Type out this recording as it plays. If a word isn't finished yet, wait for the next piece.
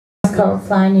called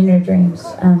Flying in Your Dreams.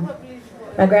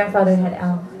 My grandfather had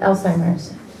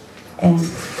Alzheimer's, and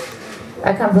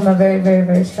I come from a very, very,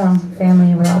 very strong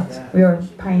family. We were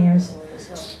pioneers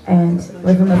and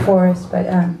lived in the forest, but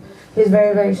he was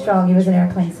very, very strong. He was an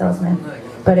airplane salesman,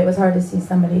 but it was hard to see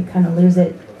somebody kind of lose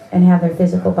it and have their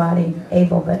physical body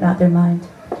able, but not their mind.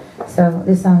 So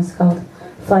this song is called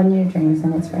Flying in Your Dreams,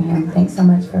 and it's for him. Thanks so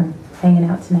much for hanging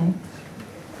out tonight.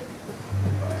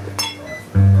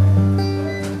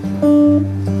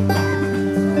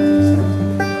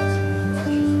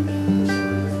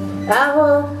 I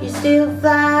hope you still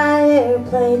fly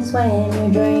airplanes when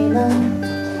you're dreaming.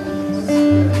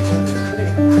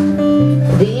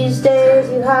 These days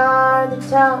you hardly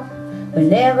talk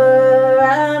whenever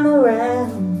I'm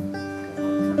around.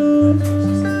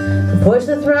 Push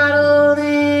the throttle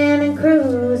in and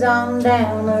cruise on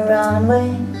down the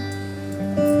runway.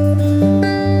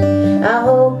 I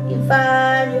hope you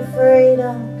find your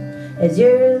freedom as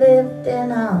you're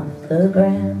lifting off the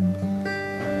ground.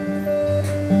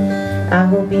 I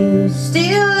hope you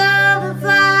still love to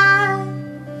fly,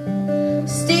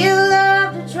 still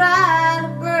love to try to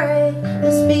break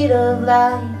the speed of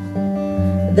light,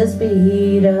 the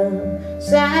speed of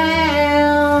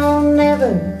sound,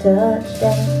 never touch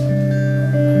down.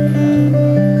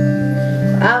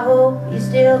 I hope you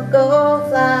still go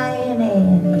flying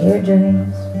in your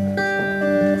dreams.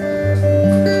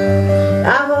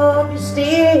 I hope you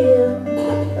still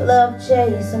love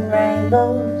chasing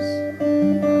rainbows,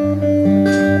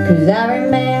 'cause I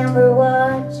remember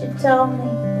what you told me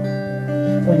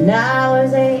when I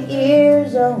was 8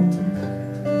 years old.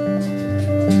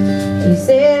 You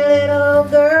said, little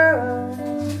girl,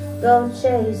 go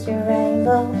chase your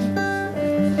rainbow,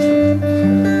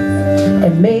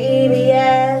 and maybe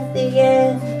at the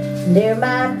end there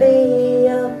might be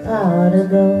a pot of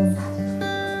gold.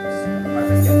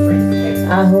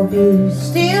 I hope you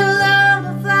still love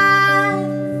to fly,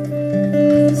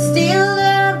 still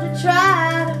love to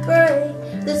try to break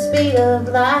the speed of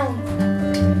light,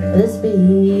 the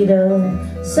speed of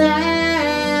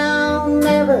sound,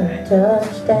 never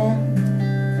touch down.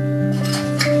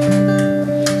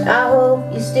 I hope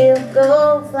you still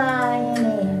go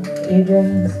flying in your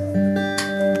dreams.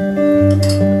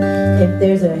 If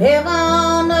there's a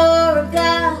heaven or a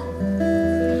God,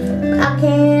 I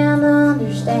can't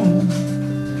understand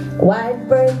why it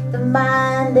break the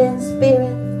mind and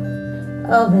spirit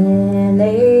of an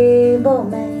able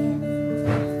man.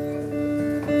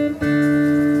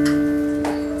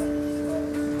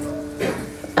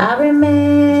 I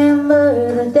remember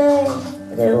the day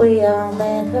that we all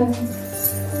met her,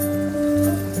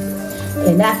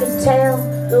 and I could tell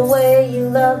the way you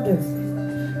loved her,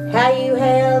 how you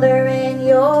held her in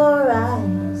your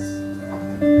eyes.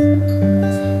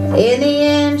 In the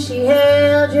end she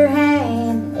held your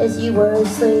hand as you were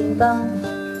asleep on.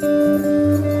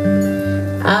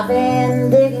 I've been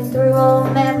digging through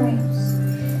old memories,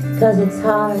 'cause it's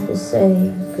hard to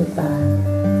say goodbye.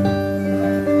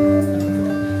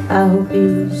 I hope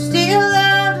you still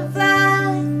love to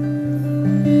fly,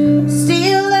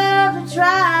 still love to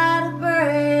try to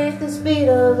break the speed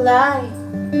of light,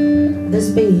 the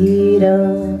speed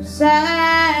of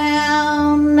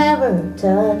sound, never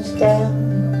touch down.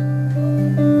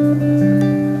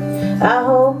 I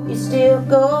hope you still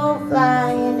go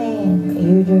flying in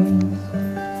your dreams.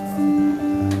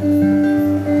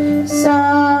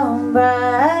 Some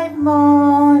bright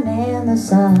morning the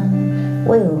sun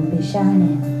will be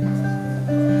shining.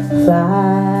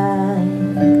 Fly,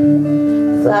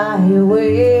 fly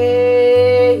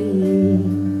away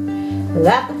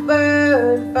like a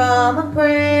bird from a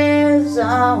prayer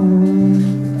song.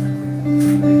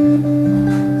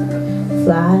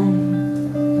 Fly,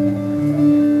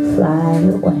 fly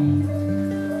away.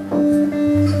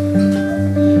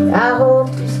 I hope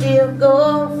you still go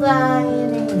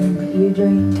flying in your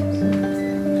dreams.